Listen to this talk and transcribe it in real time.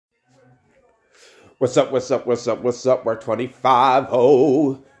What's up, what's up, what's up, what's up? We're 25.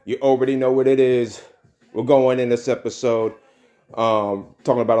 Oh, you already know what it is. We're going in this episode,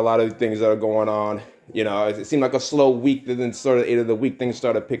 talking about a lot of the things that are going on. You know, it seemed like a slow week, then sort of 8 of the week, things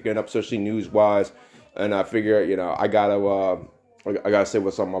started picking up, especially news-wise. And I figure, you know, I gotta say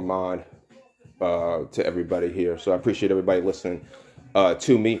what's on my mind to everybody here. So I appreciate everybody listening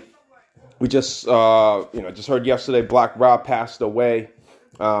to me. We just heard yesterday Black Rob passed away.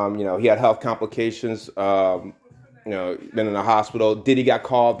 He had health complications, been in the hospital. Diddy got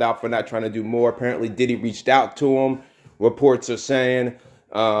called out for not trying to do more. Apparently, Diddy reached out to him. Reports are saying,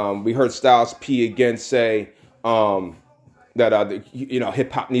 we heard Styles P again say that,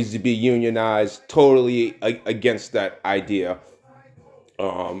 hip hop needs to be unionized. Totally against that idea.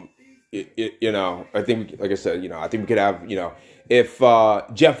 I think, like I said, I think we could have, if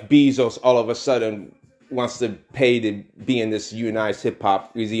Jeff Bezos all of a sudden wants to pay to be in this unionized hip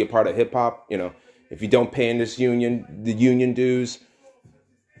hop, is he a part of hip hop? If you don't pay in this union, the union dues,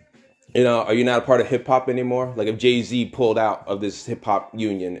 are you not a part of hip hop anymore? Like if Jay-Z pulled out of this hip hop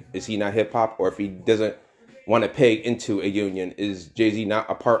union, is he not hip hop? Or if he doesn't want to pay into a union, is Jay-Z not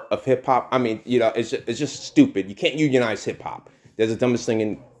a part of hip hop? I mean, it's just stupid. You can't unionize hip hop. That's the dumbest thing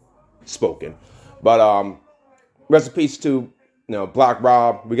in spoken. But rest in peace to Black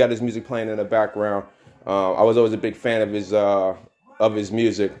Rob. We got his music playing in the background. I was always a big fan of his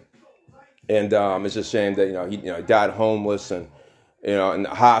music, and it's a shame that he died homeless and in the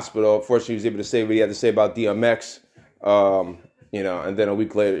hospital. Fortunately, he was able to say what he had to say about DMX. And then a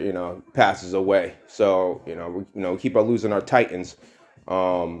week later, passes away. So we keep on losing our titans.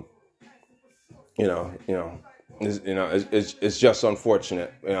 It's just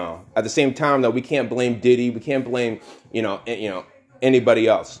unfortunate. At the same time, though, we can't blame Diddy. We can't blame anybody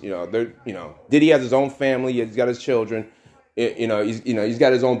else. Diddy has his own family. He's got his children. He's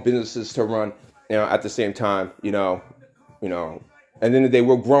got his own businesses to run. At the same time, and then the day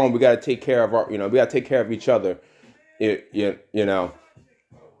we're grown, we got to take care of we got to take care of each other. If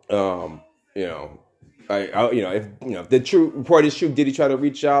the true report is true, did he try to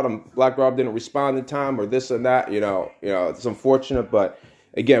reach out and Black Rob didn't respond in time or this and that? It's unfortunate, but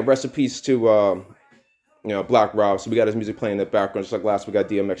again, rest in peace to Black Rob. So we got his music playing in the background, just like last we got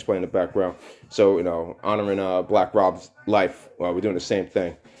DMX playing in the background. So honoring Black Rob's life. We're doing the same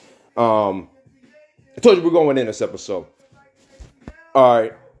thing. I told you we're going in this episode. All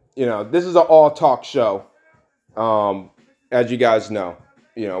right, this is an all talk show. As you guys know,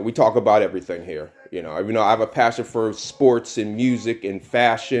 we talk about everything here. Even though I have a passion for sports and music and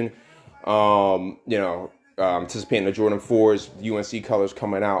fashion, anticipating the Jordan 4s, UNC colors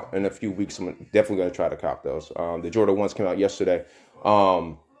coming out in a few weeks. I'm definitely going to try to cop those. The Jordan 1s came out yesterday.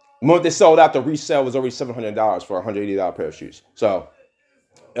 The moment they sold out, the resale was already $700 for a $180 pair of shoes. So,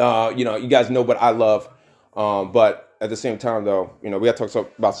 you guys know what I love. But at the same time, though, we got to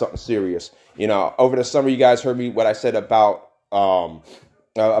talk about something serious. Over the summer, you guys heard me what I said about the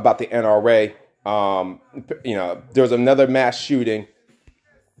NRA. There was another mass shooting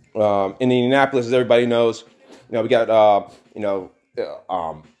in Indianapolis, as everybody knows. We got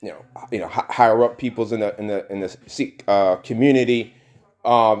higher up peoples in the community,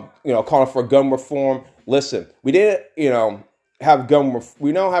 calling for gun reform. Listen, we didn't have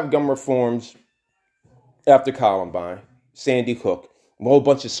we don't have gun reforms after Columbine, Sandy Hook. A whole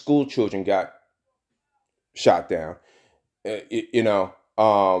bunch of school children got shot down.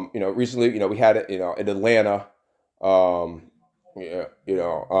 Recently, we had it, in Atlanta,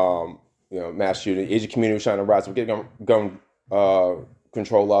 mass shooting. The Asian community was trying to rise. We're getting gun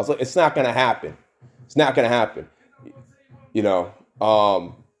control laws. Look, it's not going to happen. It's not going to happen.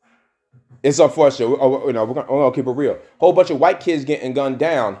 It's unfortunate. We're going to keep it real. Whole bunch of white kids getting gunned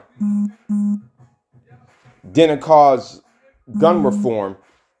down didn't cause gun reform.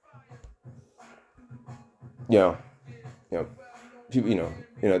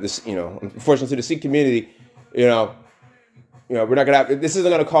 Unfortunately, the Sikh community, we're not gonna have. This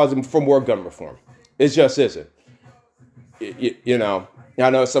isn't gonna cause them for more gun reform. It just isn't. I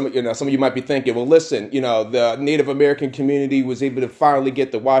know some of you might be thinking, well, listen, the Native American community was able to finally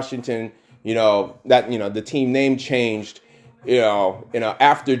get to Washington. The team name changed.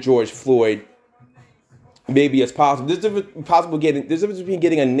 After George Floyd. Maybe it's possible. There's a difference between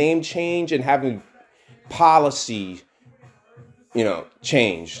getting a name change and having policy,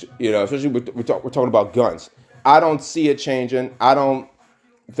 changed. Especially we're talking about guns. I don't see it changing. I don't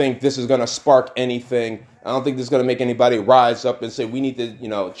think this is going to spark anything. I don't think this is going to make anybody rise up and say we need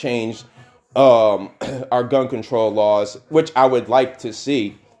to, change our gun control laws, which I would like to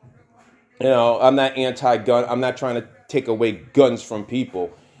see. I'm not anti-gun. I'm not trying to take away guns from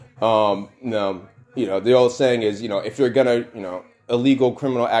people. the old saying is, if you're gonna, illegal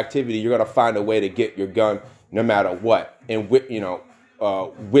criminal activity, you're gonna find a way to get your gun no matter what, and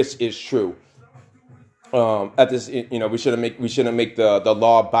which is true. At this, we shouldn't make the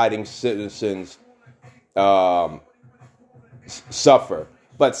law-abiding citizens suffer,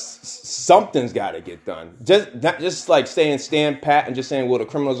 but something's got to get done. Not just like stand pat and just saying, well, the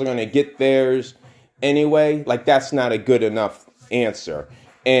criminals are going to get theirs anyway. Like, that's not a good enough answer.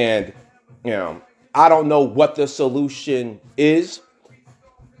 And I don't know what the solution is.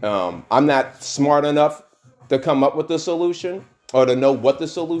 I'm not smart enough to come up with the solution or to know what the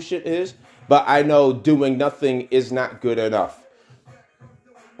solution is. But I know doing nothing is not good enough.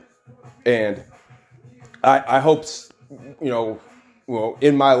 And I hope,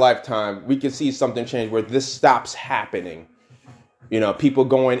 in my lifetime, we can see something change where this stops happening. People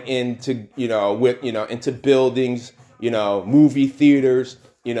going into, into buildings, movie theaters,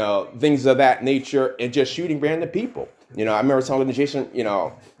 things of that nature, and just shooting random people. I remember talking to Jason, in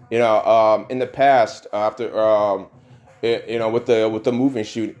the past after, with the movie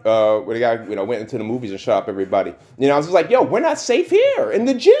shoot, where the guy, went into the movies and shot up everybody. I was just like, yo, we're not safe here in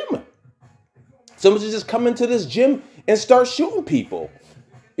the gym. Someone should just come into this gym and start shooting people.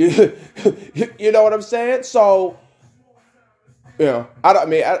 You know what I'm saying? So, you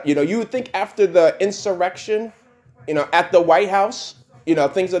would think after the insurrection, at the White House,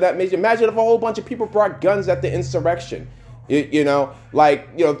 things of that nature. Imagine if a whole bunch of people brought guns at the insurrection,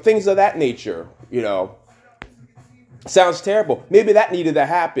 things of that nature, Sounds terrible. Maybe that needed to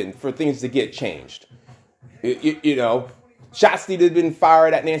happen for things to get changed. Shots needed to have been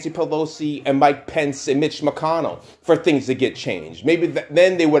fired at Nancy Pelosi and Mike Pence and Mitch McConnell for things to get changed. Maybe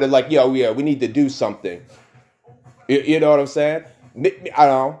then they would have like, we need to do something. You know what I'm saying? I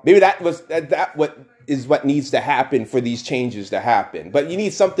don't know. Maybe what needs to happen for these changes to happen. But you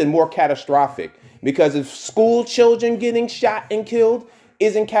need something more catastrophic, because if school children getting shot and killed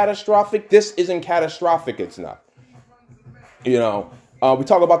isn't catastrophic, this isn't catastrophic enough. We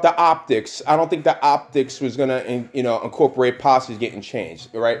talk about the optics. I don't think the optics was going to, incorporate policies getting changed,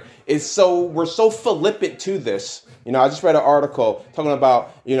 right? We're so flippant to this. I just read an article talking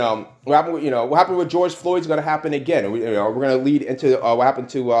about, what happened with George Floyd's going to happen again. We're going to lead into what happened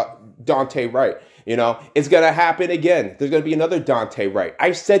to Daunte Wright. It's going to happen again. There's going to be another Daunte Wright.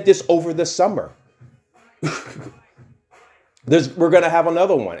 I said this over the summer. We're going to have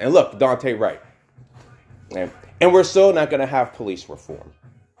another one. And look, Daunte Wright. And we're still not going to have police reform.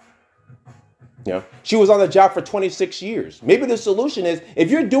 She was on the job for 26 years. Maybe the solution is,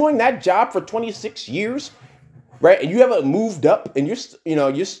 if you're doing that job for 26 years, right, and you haven't moved up, and you're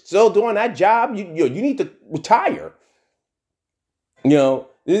still doing that job, you need to retire. There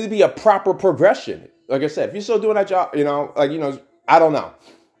needs to be a proper progression. Like I said, if you're still doing that job, I don't know.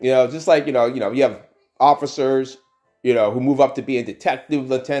 Just like you have officers, who move up to be a detective,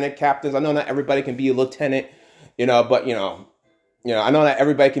 lieutenant, captains. I know not everybody can be a lieutenant. But I know that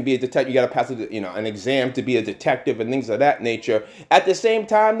everybody can be a detective. You got to pass an exam to be a detective and things of that nature. At the same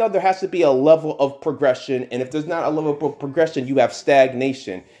time, though, there has to be a level of progression. And if there's not a level of progression, you have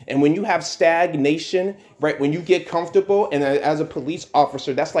stagnation. And when you have stagnation, right, when you get comfortable, and as a police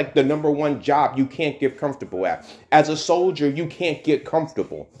officer, that's like the number one job you can't get comfortable at. As a soldier, you can't get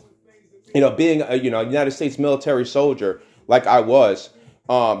comfortable. Being a United States military soldier like I was,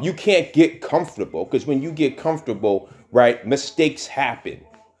 you can't get comfortable, because when you get comfortable, right, mistakes happen.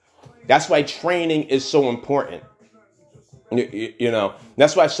 That's why training is so important.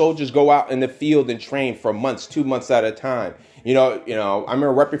 That's why soldiers go out in the field and train for months, 2 months at a time. I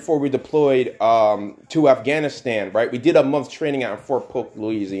remember right before we deployed to Afghanistan, right, we did a month training out in Fort Polk,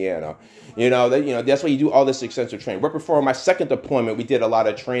 Louisiana. That's why you do all this extensive training. Right before my second deployment, we did a lot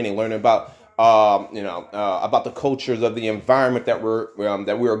of training, learning about about the cultures of the environment that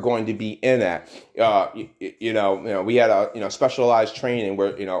we were going to be in at. We had a specialized training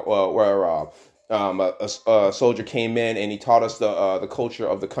where a soldier came in and he taught us the culture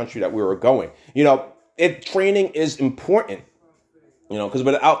of the country that we were going. Training is important. Because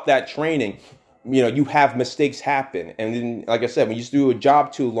without that training, you have mistakes happen, and then, like I said, when you do a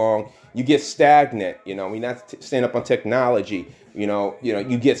job too long, you get stagnant. We not stand up on technology.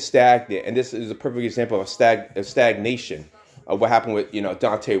 You get stagnant, and this is a perfect example of stagnation of what happened with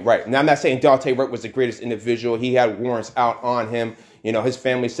Daunte Wright. Now, I'm not saying Daunte Wright was the greatest individual. He had warrants out on him. His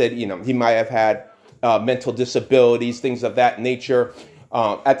family said he might have had mental disabilities, things of that nature.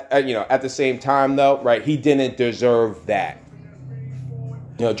 At the same time, though, right, he didn't deserve that.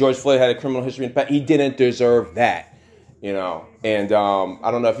 George Floyd had a criminal history in the past. He didn't deserve that. And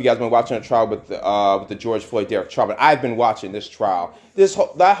I don't know if you guys been watching the trial with the George Floyd Derek Chauvin. I've been watching this trial.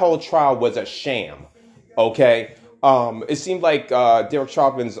 That whole trial was a sham. Okay. It seemed like Derek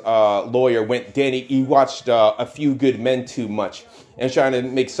Chauvin's lawyer went Danny. He watched A Few Good Men too much and trying to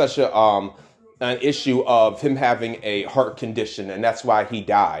make such an issue of him having a heart condition, and that's why he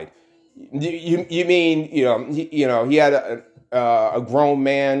died. You mean he had a grown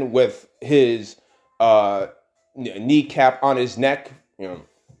man with his kneecap on his neck,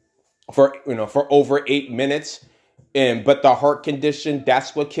 for over 8 minutes, but the heart condition,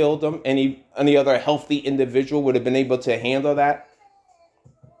 that's what killed him. Any other healthy individual would have been able to handle that.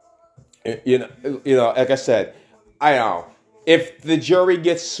 Like I said, I know if the jury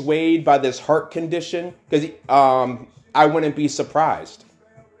gets swayed by this heart condition, because I wouldn't be surprised.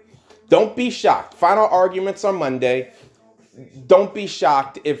 Don't be shocked. Final arguments on Monday. Don't be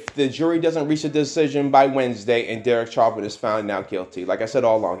shocked if the jury doesn't reach a decision by Wednesday and Derek Chauvin is found not guilty. Like I said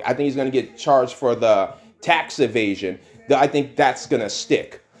all along, I think he's going to get charged for the tax evasion. I think that's going to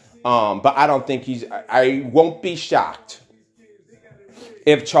stick. But I don't think I won't be shocked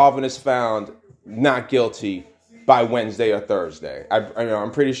if Chauvin is found not guilty by Wednesday or Thursday.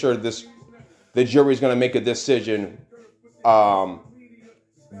 I'm pretty sure the jury is going to make a decision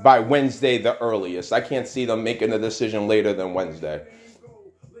by Wednesday, the earliest. I can't see them making a decision later than Wednesday.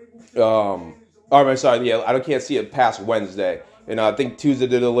 I can't see it past Wednesday. I think Tuesday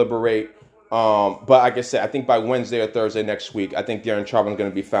to deliberate. But like I said, I think by Wednesday or Thursday next week, I think Derek Chauvin is going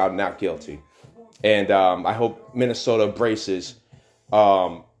to be found not guilty. And I hope Minnesota braces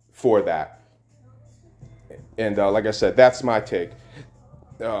for that. And like I said, that's my take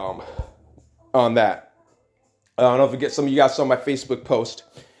on that. I don't know if some of you guys saw my Facebook post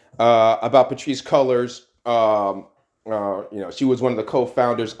about Patrisse Cullors. She was one of the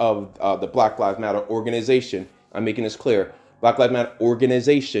co-founders of the Black Lives Matter organization. I'm making this clear. Black Lives Matter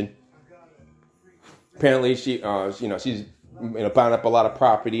organization. Apparently, she's buying up a lot of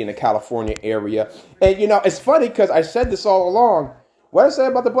property in the California area. And it's funny because I said this all along. What did I say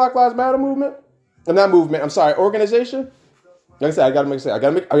about the Black Lives Matter movement? Organization. Like I said, I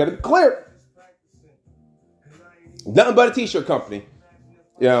gotta be clear. Nothing but a t-shirt company.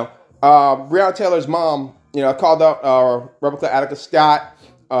 Breonna Taylor's mom, called out Rebecca Attica Scott,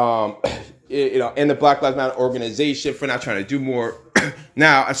 and the Black Lives Matter organization for not trying to do more.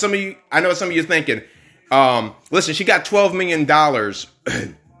 Now, I know some of you are thinking, listen, she got $12 million.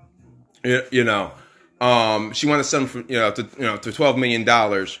 She wanted to send to $12 million.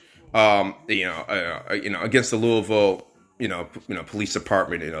 Against the Louisville, police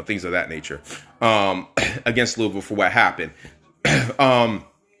department, things of that nature, against Louisville for what happened.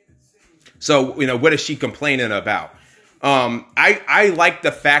 So, what is she complaining about? I like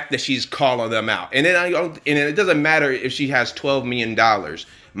the fact that she's calling them out, and it doesn't matter if she has $12 million.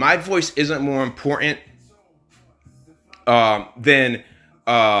 My voice isn't more important than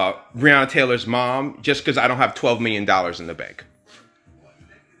Breonna Taylor's mom, just because I don't have $12 million in the bank.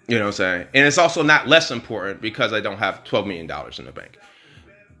 You know what I'm saying? And it's also not less important because I don't have $12 million in the bank.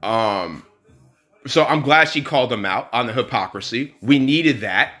 So I'm glad she called them out on the hypocrisy. We needed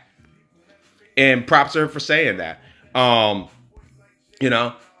that. And props to her for saying that.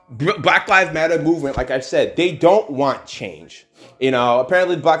 Black Lives Matter movement, like I said, they don't want change.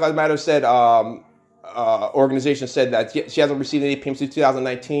 Apparently Black Lives Matter said, organization said that she hasn't received any payments since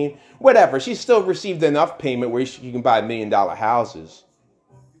 2019. Whatever. She still received enough payment where you can buy $1 million houses.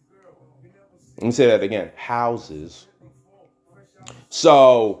 Let me say that again. Houses.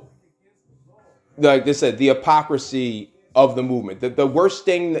 So, like they said, the hypocrisy of the movement. The worst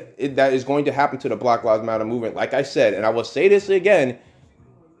thing that is going to happen to the Black Lives Matter movement, like I said, and I will say this again,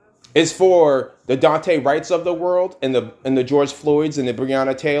 is for the Daunte Wrights of the world and the George Floyds and the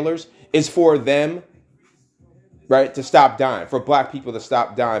Breonna Taylors, is for them, right, to stop dying, for black people to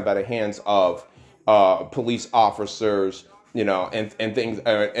stop dying by the hands of police officers, and things,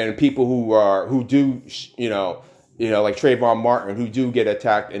 and people who do, like Trayvon Martin, who do get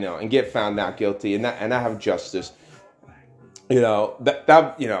attacked, and get found not guilty, and not have justice.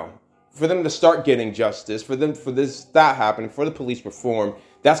 For them to start getting justice, for this start happening, for the police reform,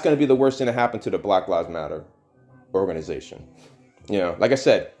 that's going to be the worst thing to happen to the Black Lives Matter organization. Like I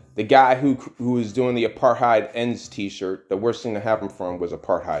said, the guy who was doing the Apartheid Ends t-shirt, the worst thing that happened for him was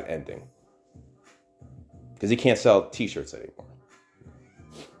apartheid ending. Because he can't sell t-shirts anymore.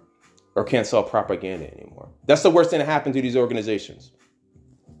 Or can't sell propaganda anymore. That's the worst thing that happened to these organizations.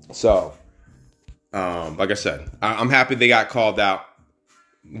 So, like I said, I'm happy they got called out.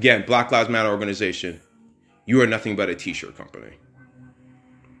 Again, Black Lives Matter organization, you are nothing but a t-shirt company.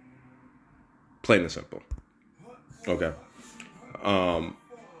 Plain and simple. Okay. I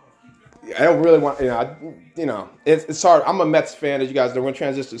don't really want, it's hard. I'm a Mets fan, as you guys know. We're going to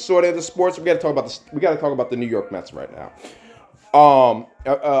transition sort of to sports. We got to talk about the New York Mets right now.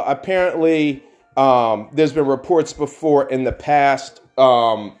 Apparently, there's been reports before in the past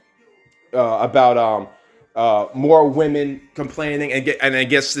about more women complaining, and I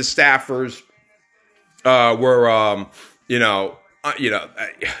guess the staffers were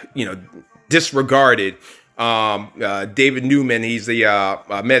disregarded. David Newman, he's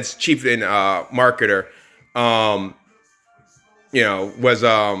the Mets chief marketer, was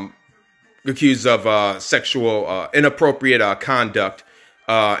accused of sexual inappropriate conduct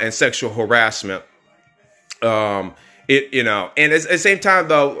and sexual harassment. And at the same time,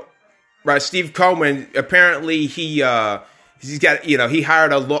 though, right, Steve Cohen, apparently he's got, he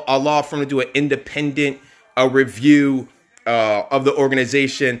hired a law firm to do an independent review of the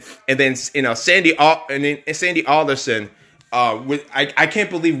organization, and then Sandy Alderson, I can't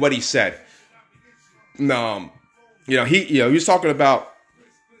believe what he said. He was talking about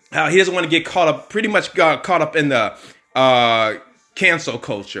how he doesn't want to get caught up in the cancel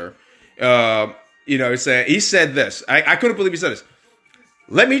culture. He said this. I couldn't believe he said this.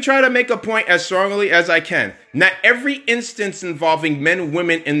 Let me try to make a point as strongly as I can. Not every instance involving men and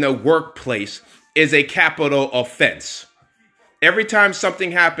women in the workplace is a capital offense. Every time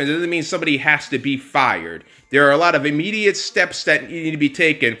something happens, it doesn't mean somebody has to be fired. There are a lot of immediate steps that need to be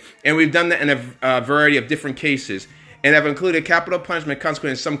taken, and we've done that in a variety of different cases, and have included capital punishment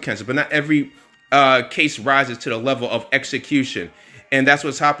consequence in some cases, but not every case rises to the level of execution. And that's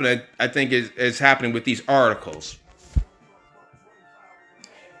what's happening, I think, is happening with these articles.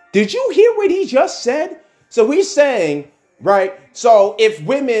 Did you hear what he just said? So he's saying, right, so if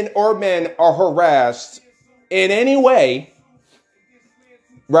women or men are harassed in any way,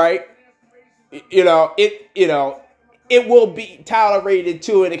 right, it will be tolerated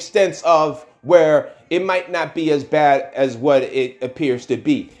to an extent of where it might not be as bad as what it appears to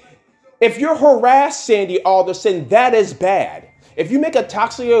be. If you're harassed, Sandy Alderson, that is bad. If you make a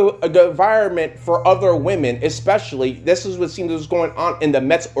toxic environment for other women, especially, this is what seems is going on in the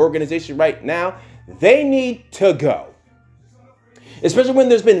Mets organization right now, they need to go. Especially when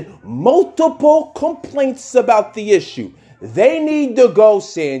there's been multiple complaints about the issue. They need to go,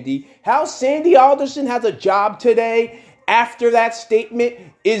 Sandy. How Sandy Alderson has a job today after that statement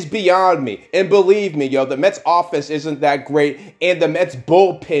is beyond me. And believe me, the Mets offense isn't that great, and the Mets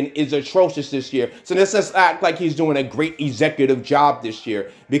bullpen is atrocious this year. So let's just act like he's doing a great executive job this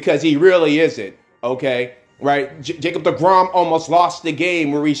year, because he really isn't, okay? Right? Jacob deGrom almost lost the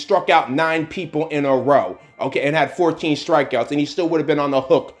game where he struck out 9 people in a row, okay, and had 14 strikeouts, and he still would have been on the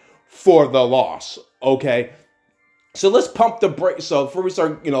hook for the loss, okay? So let's pump the brakes. So before we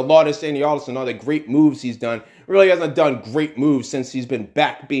start, lauding Sandy Alderson, all the great moves he's done, really hasn't done great moves since he's been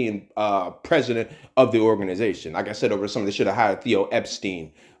back being president of the organization. Like I said, over the summer, they should have hired Theo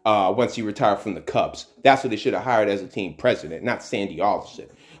Epstein once he retired from the Cubs. That's what they should have hired as a team president, not Sandy Alderson.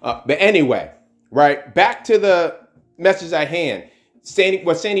 But anyway, right, back to the message at hand.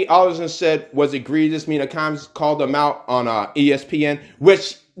 What Sandy Alderson said was egregious. Mina Kimes called him out on ESPN,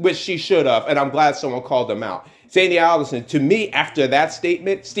 which she should have, and I'm glad someone called him out. Sandy Alderson, to me, after that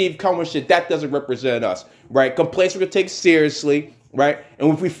statement, Steve Cohen said, that doesn't represent us, right? Complaints we're going to take seriously, right?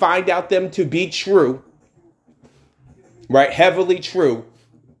 And if we find out them to be true, right, heavily true,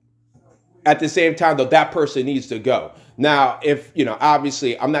 at the same time, though, that person needs to go. Now, if,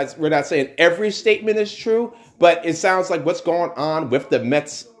 obviously, we're not saying every statement is true, but it sounds like what's going on with the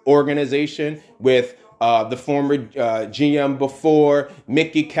Mets organization, with the former GM before,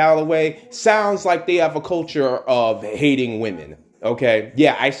 Mickey Callaway, sounds like they have a culture of hating women, okay?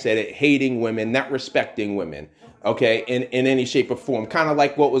 Yeah, I said it, hating women, not respecting women, okay, in any shape or form. Kind of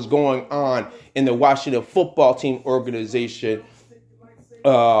like what was going on in the Washington football team organization,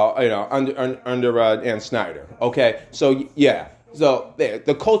 under Dan Snyder, okay? So, yeah, so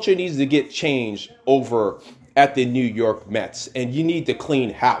the culture needs to get changed over at the New York Mets, and you need to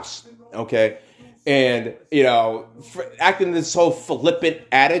clean house, okay? And, acting this whole flippant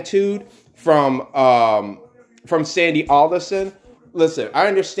attitude from Sandy Alderson. Listen, I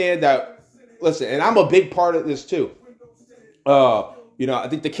understand that. Listen, and I'm a big part of this too. I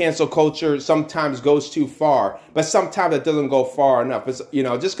think the cancel culture sometimes goes too far, but sometimes it doesn't go far enough. It's,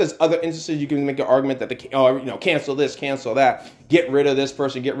 just because other instances you can make an argument that cancel this, cancel that, get rid of this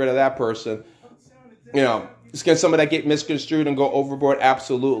person, get rid of that person. Can some of that get misconstrued and go overboard?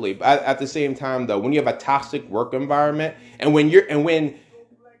 Absolutely. But at the same time, though, when you have a toxic work environment, and when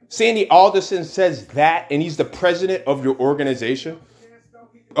Sandy Alderson says that, and he's the president of your organization,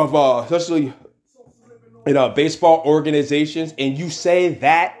 of especially baseball organizations, and you say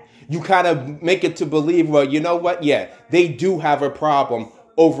that, you kind of make it to believe, well, you know what? Yeah, they do have a problem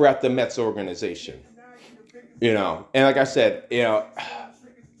over at the Mets organization. And like I said,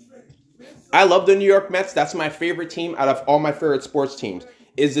 I love the New York Mets. That's my favorite team out of all my favorite sports teams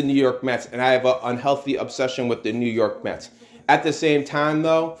is the New York Mets, and I have an unhealthy obsession with the New York Mets. At the same time,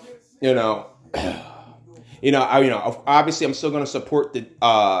 though, obviously I'm still going to support the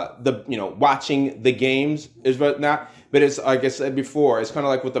watching the games is whatnot. But it's like I said before, it's kind of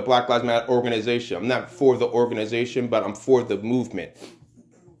like with the Black Lives Matter organization. I'm not for the organization, but I'm for the movement.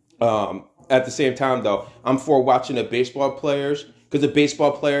 At the same time, though, I'm for watching the baseball players because the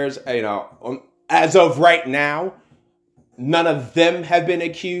baseball players, as of right now, none of them have been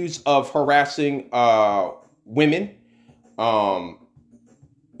accused of harassing women. Before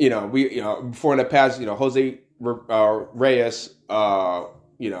in the past, Jose Reyes,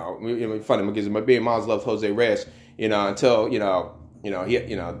 funny because my baby moms loved Jose Reyes, until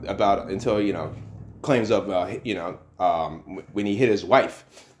claims of when he hit his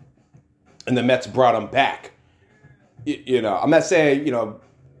wife, and the Mets brought him back. I'm not saying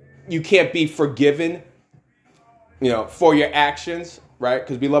you can't be forgiven, for your actions, right?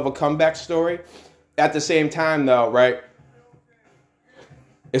 Because we love a comeback story. At the same time, though, right?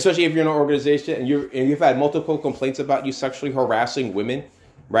 Especially if you're in an organization and you've had multiple complaints about you sexually harassing women,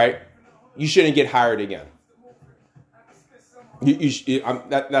 right? You shouldn't get hired again. You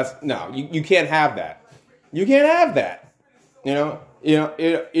can't have that. You can't have that.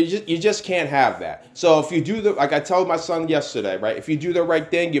 You just can't have that. So if you do like I told my son yesterday, right? If you do the right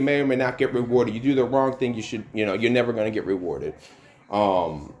thing, you may or may not get rewarded. You do the wrong thing, you should, you're never going to get rewarded.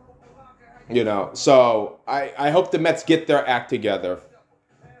 So I hope the Mets get their act together.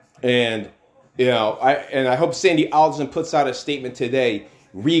 And, I hope Sandy Alderson puts out a statement today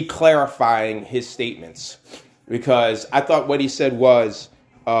re-clarifying his statements, because I thought what he said was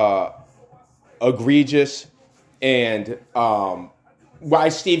egregious, and why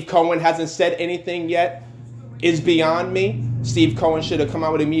Steve Cohen hasn't said anything yet is beyond me. Steve Cohen should have come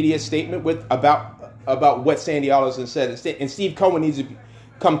out with a media statement about what Sandy Alderson said, and Steve Cohen needs to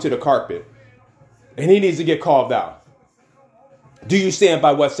come to the carpet, and he needs to get called out. Do you stand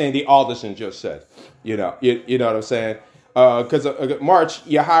by what Sandy Alderson just said? You know what I'm saying? Because March,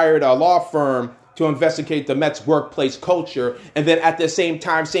 you hired a law firm to investigate the Mets' workplace culture, and then at the same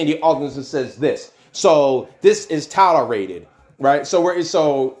time, Sandy Alderson says this. So this is tolerated, right? So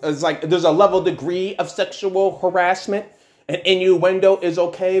it's like there's a level degree of sexual harassment, and innuendo is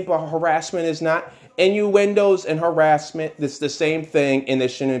okay, but harassment is not. Innuendos and harassment, it's the same thing, and it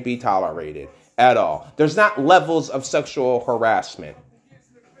shouldn't be tolerated at all. There's not levels of sexual harassment.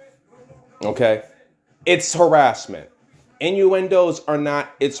 Okay? It's harassment. Innuendos are not,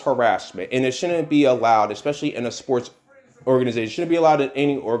 it's harassment. And it shouldn't be allowed, especially in a sports organization. It shouldn't be allowed in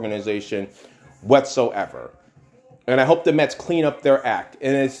any organization whatsoever. And I hope the Mets clean up their act.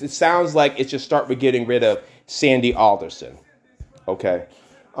 And it sounds like it should start with getting rid of Sandy Alderson. Okay?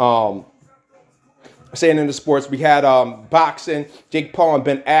 Saying in the sports, we had boxing, Jake Paul and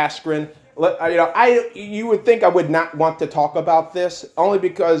Ben Askren. You would think I would not want to talk about this, only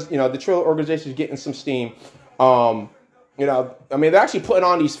because, the Triller organization is getting some steam. They're actually putting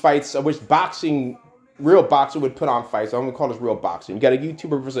on these fights. I wish real boxing would put on fights. I'm going to call this real boxing. You got a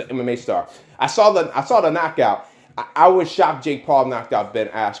YouTuber versus an MMA star. I saw the knockout. I was shocked Jake Paul knocked out Ben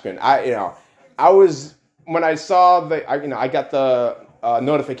Askren. When I saw I got the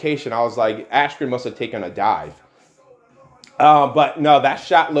notification, I was like, Askren must have taken a dive. But no, that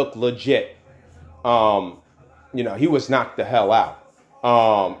shot looked legit. He was knocked the hell out.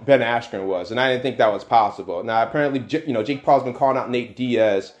 Ben Askren was, and I didn't think that was possible. Now, apparently, Jake Paul's been calling out Nate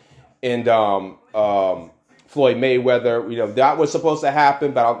Diaz and Floyd Mayweather. That was supposed to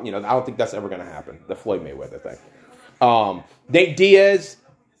happen, but I don't think that's ever going to happen. The Floyd Mayweather thing. Nate Diaz,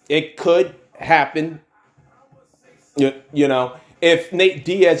 it could happen. If Nate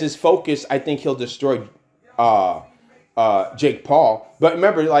Diaz is focused, I think he'll destroy Jake Paul. But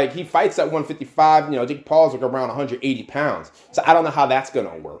remember, he fights at 155. Jake Paul's around 180 pounds. So I don't know how that's going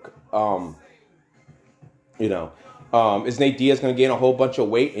to work. Is Nate Diaz going to gain a whole bunch of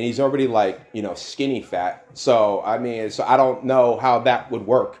weight? And he's already skinny fat. So, I don't know how that would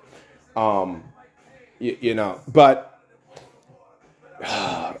work. But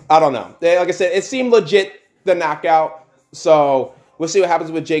I don't know. Like I said, it seemed legit, the knockout. So we'll see what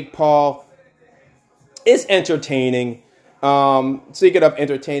happens with Jake Paul. It's entertaining. Speaking of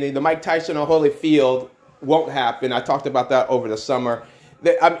entertaining, the Mike Tyson and Holyfield won't happen. I talked about that over the summer.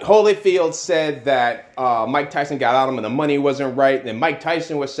 Holyfield said that Mike Tyson got on him and the money wasn't right. And Mike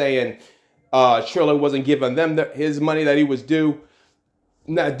Tyson was saying, Triller wasn't giving them his money that he was due.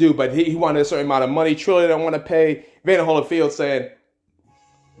 Not due, but he wanted a certain amount of money. Triller didn't want to pay. Vander Holyfield saying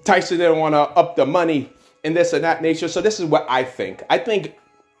Tyson didn't want to up the money and this and that nature. So this is what I think. I think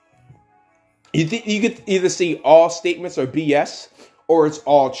you could either see all statements are BS or it's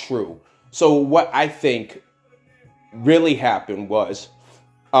all true. So what I think really happened was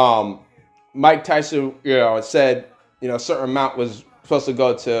Mike Tyson, said, a certain amount was supposed to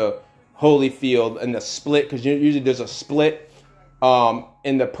go to Holyfield and the split, because usually there's a split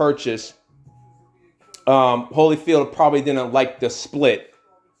in the purchase. Holyfield probably didn't like the split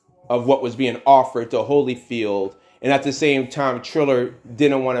of what was being offered to Holyfield, and at the same time, Triller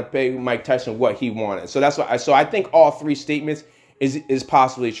didn't want to pay Mike Tyson what he wanted. So that's why. So I think all three statements is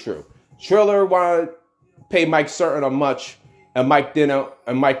possibly true. Triller wanted to pay Mike certain or much, and Mike didn't,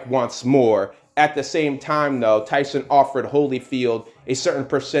 and Mike wants more. At the same time, though, Tyson offered Holyfield a certain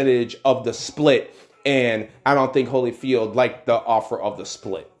percentage of the split, and I don't think Holyfield liked the offer of the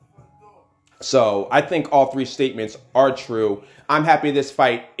split. So I think all three statements are true. I'm happy this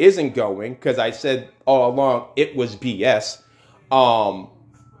fight isn't going, because I said all along it was BS. What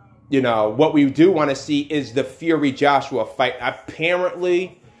we do want to see is the Fury Joshua fight.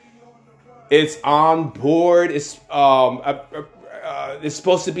 Apparently, it's on board. It's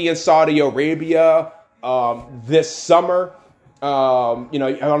supposed to be in Saudi Arabia this summer. I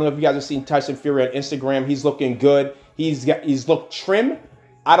don't know if you guys have seen Tyson Fury on Instagram. He's looking good. He's looked trim.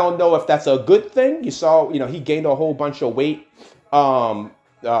 I don't know if that's a good thing. You saw, he gained a whole bunch of weight for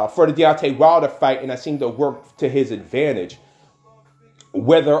the Daunte Wilder fight, and that seemed to work to his advantage.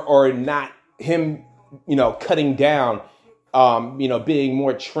 Whether or not him, cutting down, being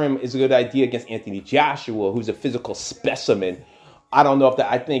more trim is a good idea against Anthony Joshua, who's a physical specimen. I don't know if that.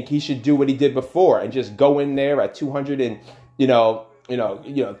 I think he should do what he did before and just go in there at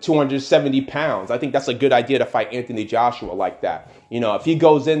 270 pounds. I think that's a good idea to fight Anthony Joshua like that. If he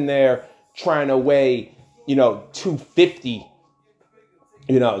goes in there trying to weigh, 250,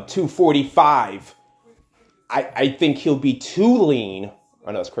 245, I think he'll be too lean.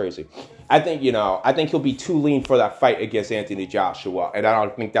 I know it's crazy. I think he'll be too lean for that fight against Anthony Joshua, and I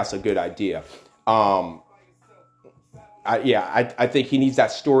don't think that's a good idea. I think he needs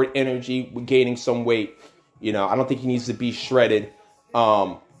that stored energy, gaining some weight. I don't think he needs to be shredded.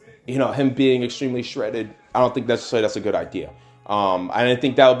 Him being extremely shredded, I don't think that's a good idea. I don't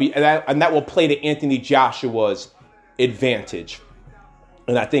think that'll be, and that will play to Anthony Joshua's advantage.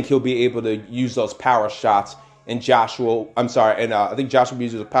 And I think he'll be able to use those power shots. And I think Joshua will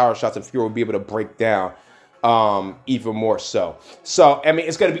use those power shots, and Fury will be able to break down even more so. So,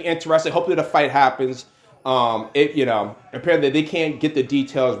 it's going to be interesting. Hopefully the fight happens. Apparently they can't get the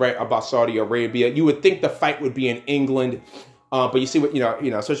details right about Saudi Arabia. You would think the fight would be in England, but you see what,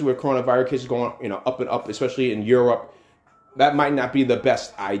 especially with coronavirus cases going, up and up, especially in Europe, that might not be the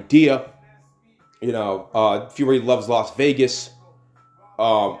best idea. Fury loves Las Vegas,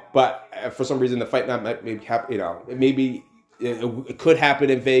 but for some reason the fight maybe happen. Maybe it could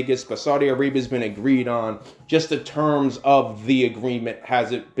happen in Vegas, but Saudi Arabia's been agreed on. Just the terms of the agreement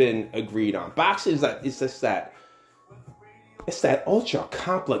hasn't been agreed on. Boxing is that ultra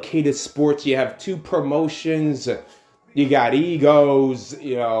complicated sports. You have two promotions, you got egos.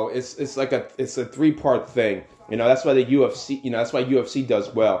 It's a 3-part thing. That's why the UFC. That's why UFC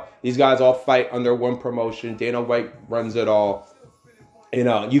does well. These guys all fight under one promotion. Dana White runs it all.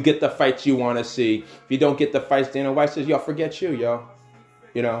 You get the fights you want to see. If you don't get the fights, Dana White says, "Yo, forget you, yo."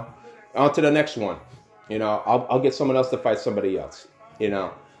 On to the next one. I'll get someone else to fight somebody else.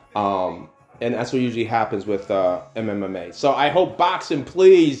 And that's what usually happens with MMA. So I hope boxing,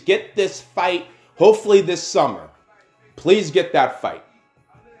 please get this fight. Hopefully this summer, please get that fight.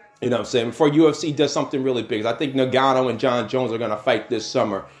 Before UFC does something really big. I think Ngannou and John Jones are going to fight this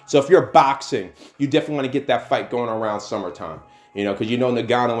summer. So if you're boxing, you definitely want to get that fight going around summertime. Because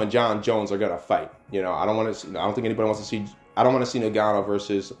Ngannou and John Jones are gonna fight. I don't think anybody wants to see. I don't want to see Ngannou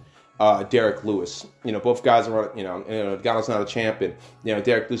versus Derek Lewis. Both guys are. Ngannou's not a champion.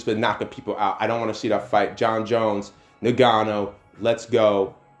 Derek Lewis been knocking people out. I don't want to see that fight. John Jones, Ngannou, let's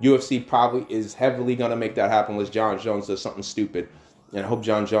go. UFC probably is heavily gonna make that happen unless John Jones does something stupid. And I hope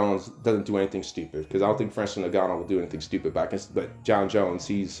John Jones doesn't do anything stupid, because I don't think Francis Ngannou will do anything stupid back. But John Jones,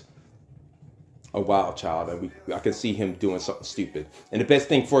 he's a wild child, and I can see him doing something stupid. And the best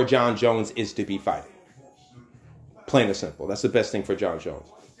thing for John Jones is to be fighting. Plain and simple. That's the best thing for John Jones,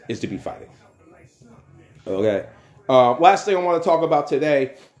 is to be fighting. Okay. Last thing I want to talk about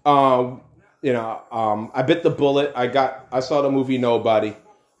today. I bit the bullet. I saw the movie Nobody.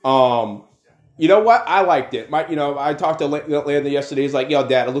 You know what? I liked it. I talked to Landon yesterday. He's like, "Yo,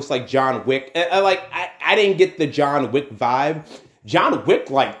 Dad, it looks like John Wick." And I didn't get the John Wick vibe. John Wick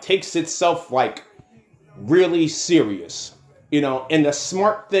takes itself really serious, And the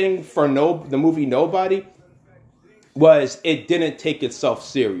smart thing for the movie Nobody was it didn't take itself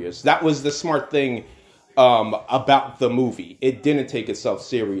serious. That was the smart thing about the movie. It didn't take itself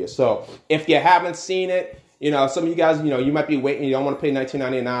serious. So if you haven't seen it, some of you guys, you might be waiting. You don't want to pay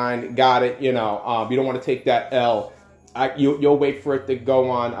 $19.99. Got it. You don't want to take that L. You'll wait for it to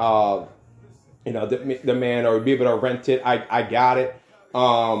go on, the man, or be able to rent it. I got it.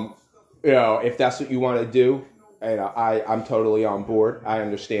 If that's what you want to do, I'm totally on board. I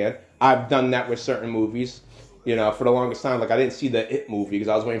understand. I've done that with certain movies. For the longest time, I didn't see the It movie because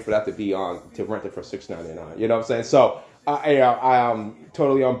I was waiting for that to be on to rent it for $6.99. You know what I'm saying? So I am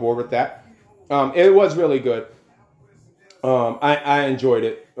totally on board with that. It was really good. I enjoyed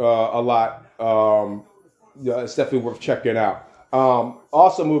it a lot. It's definitely worth checking out.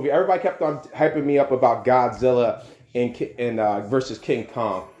 Also, movie. Everybody kept on hyping me up about Godzilla and versus King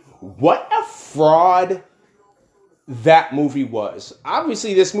Kong. What a fraud that movie was.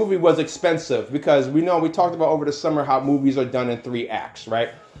 Obviously, this movie was expensive because we talked about over the summer how movies are done in 3 acts, right?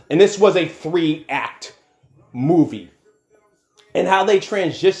 And this was a 3-act movie. And how they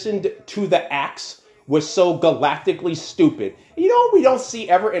transitioned to the acts was so galactically stupid. You know what we don't see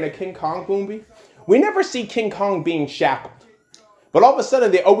ever in a King Kong movie? We never see King Kong being shackled. But all of a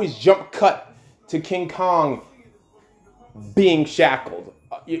sudden, they always jump cut to King Kong being shackled.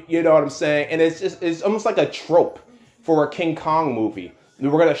 You know what I'm saying? And it's almost like a trope for a King Kong movie. We're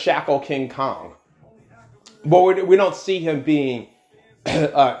going to shackle King Kong. But we don't see him being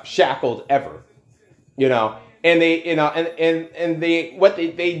shackled ever. And they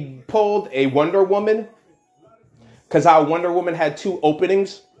pulled a Wonder Woman, because how Wonder Woman had 2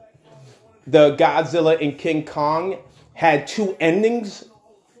 openings. The Godzilla and King Kong had 2 endings,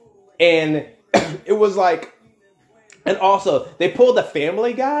 and it was and also they pulled a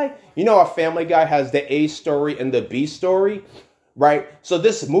Family Guy. A Family Guy has the A story and the B story, right? So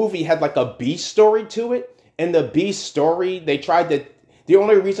this movie had a B story to it, and the B story the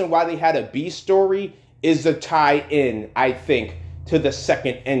only reason why they had a B story is to tie in, I think, to the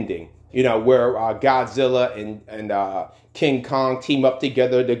second ending, where Godzilla and King Kong team up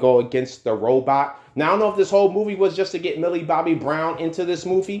together to go against the robot. Now, I don't know if this whole movie was just to get Millie Bobby Brown into this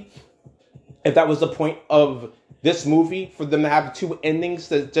movie, if that was the point of this movie, for them to have 2 endings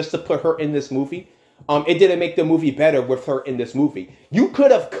just to put her in this movie. It didn't make the movie better with her in this movie. You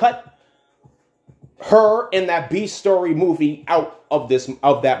could have cut her in that B story movie out of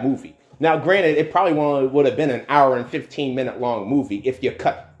that movie. Now, granted, it probably would have been an hour and 15-minute long movie if you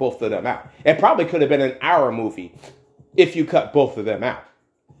cut both of them out. It probably could have been an hour movie if you cut both of them out.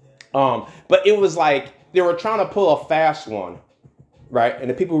 But it was they were trying to pull a fast one, right? And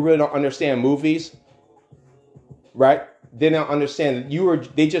the people who really don't understand movies, right? They don't understand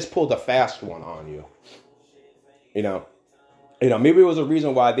they just pulled a fast one on you. Maybe it was a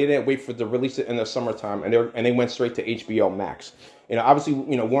reason why they didn't wait for the release it in the summertime, and they went straight to HBO Max. Obviously,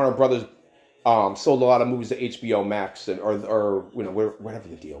 Warner Brothers sold a lot of movies to HBO Max or whatever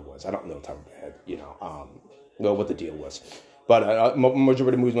the deal was. I don't know the top of my head, what the deal was. But majority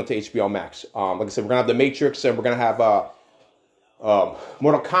of the movies went to HBO Max. Like I said, we're gonna have The Matrix, and we're gonna have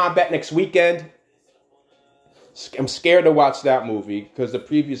Mortal Kombat next weekend. I'm scared to watch that movie because the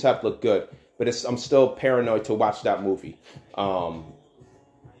previews have looked good, but I'm still paranoid to watch that movie. I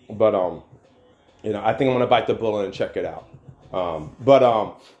think I'm gonna bite the bullet and check it out. It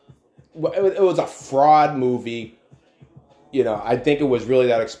was a fraud movie. I think it was really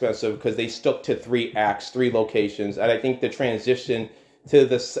that expensive because they stuck to 3 acts, 3 locations, and I think the transition to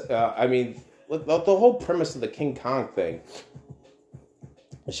this. The whole premise of the King Kong thing.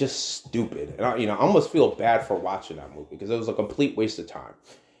 It's just stupid, and I almost feel bad for watching that movie because it was a complete waste of time.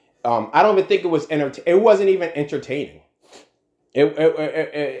 I don't even think it was It wasn't even entertaining.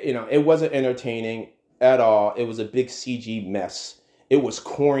 It wasn't entertaining at all. It was a big CG mess. It was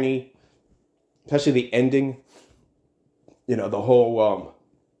corny, especially the ending. The whole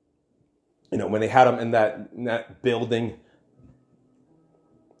when they had him in that building.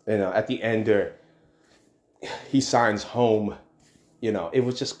 At the end, he signs home. It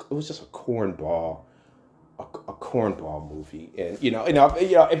was just a cornball, a cornball movie. And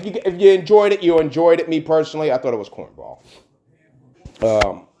if you enjoyed it, you enjoyed it. Me personally, I thought it was cornball.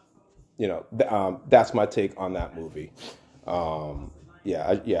 That's my take on that movie. I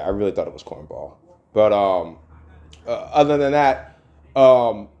really thought it was cornball. But other than that,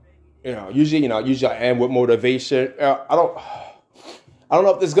 usually I end with motivation. I I don't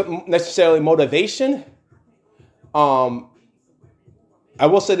know if this is necessarily motivation. I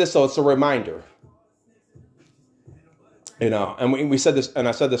will say this, though, it's a reminder. And we said this, and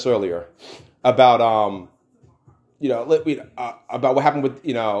I said this earlier about about what happened with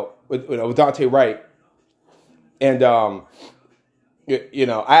Daunte Wright, and I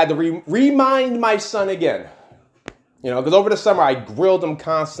had to remind my son again, because over the summer I grilled him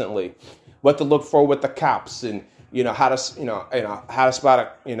constantly, what to look for with the cops, and how to spot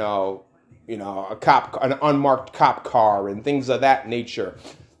a cop, an unmarked cop car, and things of that nature.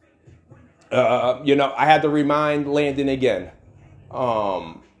 I had to remind Landon again.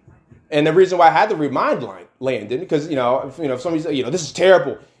 And the reason why I had to remind Landon, because, if somebody says, this is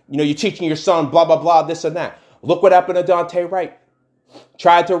terrible, you're teaching your son, blah, blah, blah, this and that. Look what happened to Daunte Wright.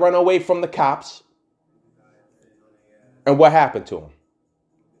 Tried to run away from the cops. And what happened to him?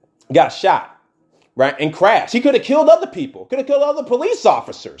 Got shot, right? And crashed. He could have killed other people. Could have killed other police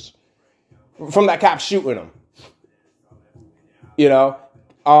officers from that cop shooting him.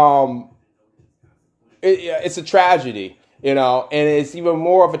 It's a tragedy, and it's even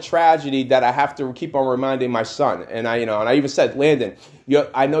more of a tragedy that I have to keep on reminding my son. And I even said, Landon,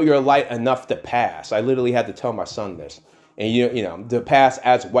 I know you're light enough to pass. I literally had to tell my son this, and to pass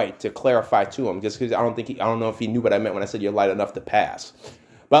as white, to clarify to him, just because I don't know if he knew what I meant when I said you're light enough to pass.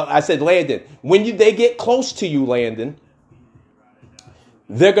 But I said, Landon, when they get close to you, Landon,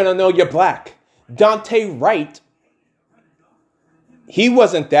 they're gonna know you're black. Daunte Wright, he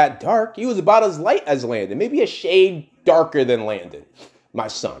wasn't that dark. He was about as light as Landon, maybe a shade darker than Landon, my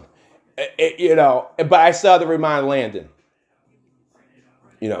son. But I still had to remind Landon,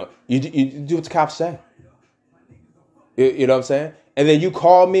 you do what the cops say. You know what I'm saying? And then you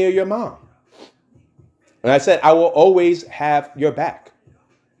call me or your mom. And I said, I will always have your back.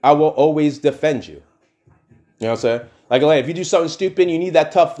 I will always defend you. You know what I'm saying? Like, Landon, if you do something stupid and you need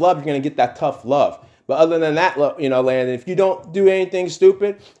that tough love, you're going to get that tough love. But other than that, Landon, if you don't do anything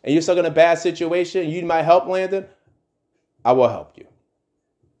stupid and you're stuck in a bad situation, you might help, Landon, I will help you.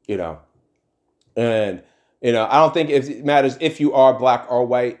 And, I don't think it matters if you are black or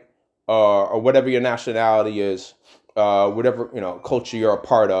white or whatever your nationality is, whatever, culture you're a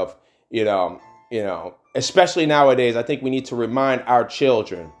part of, especially nowadays, I think we need to remind our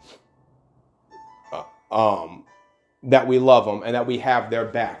children that we love them and that we have their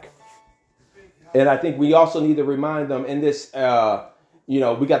back. And I think we also need to remind them in this, we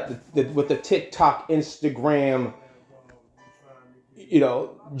got with the TikTok, Instagram,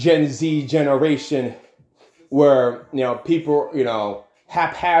 Gen Z generation where, people,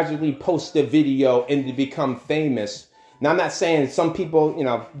 haphazardly post a video and to become famous. Now, I'm not saying some people,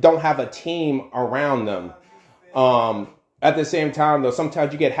 don't have a team around them. At the same time, though,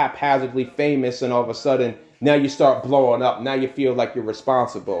 sometimes you get haphazardly famous and all of a sudden now you start blowing up. Now you feel like you're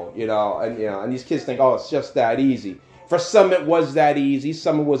responsible, and these kids think, oh, it's just that easy. For some, it was that easy.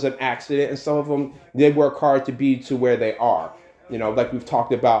 Some it was an accident. And some of them, they work hard to be to where they are, like we've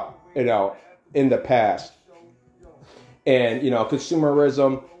talked about, in the past. And,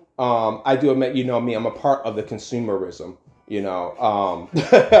 consumerism, I do admit, me, I'm a part of the consumerism,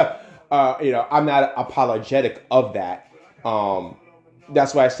 I'm not apologetic of that.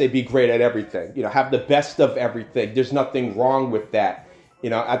 That's why I say be great at everything, have the best of everything. There's nothing wrong with that.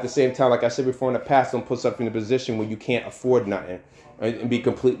 At the same time, like I said before in the past, don't put yourself in a position where you can't afford nothing and be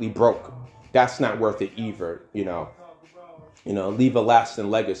completely broke. That's not worth it either, leave a lasting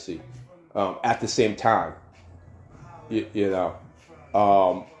legacy at the same time, but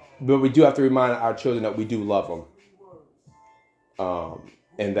we do have to remind our children that we do love them,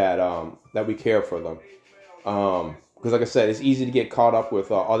 and that we care for them. Because like I said, it's easy to get caught up with,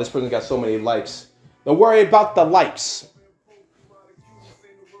 oh, this person got so many likes. Don't worry about the likes.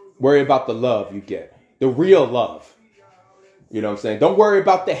 Worry about the love you get. The real love. You know what I'm saying? Don't worry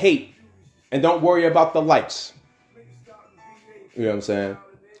about the hate. And don't worry about the likes. You know what I'm saying?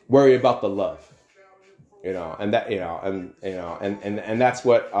 Worry about the love. And that, and that's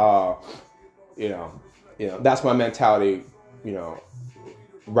what, that's my mentality,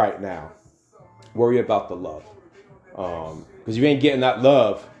 right now. Worry about the love. Because you ain't getting that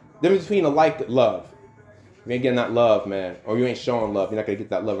love. The difference between a like and love. You ain't getting that love, man, or you ain't showing love. You're not gonna get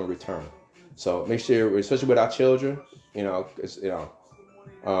that love in return. So make sure, especially with our children, we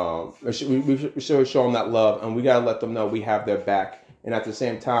should show them that love, and we gotta let them know we have their back. And at the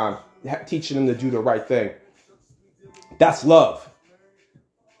same time, teaching them to do the right thing. That's love.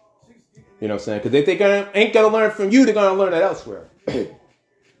 You know what I'm saying? Because if they ain't gonna learn from you, they're gonna learn it elsewhere.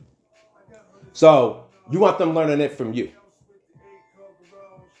 So you want them learning it from you.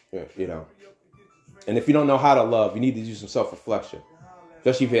 And if you don't know how to love, you need to do some self-reflection.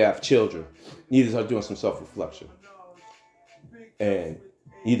 especially if you have children. You need to start doing some self-reflection. And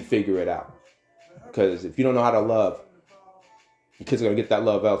you need to figure it out. Because if you don't know how to love, your kids are going to get that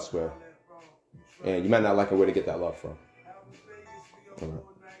love elsewhere. And you might not like where to get that love from. All right.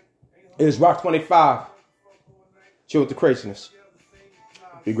 It is Rock 25. Chill with the craziness.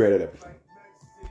 Be great at everything.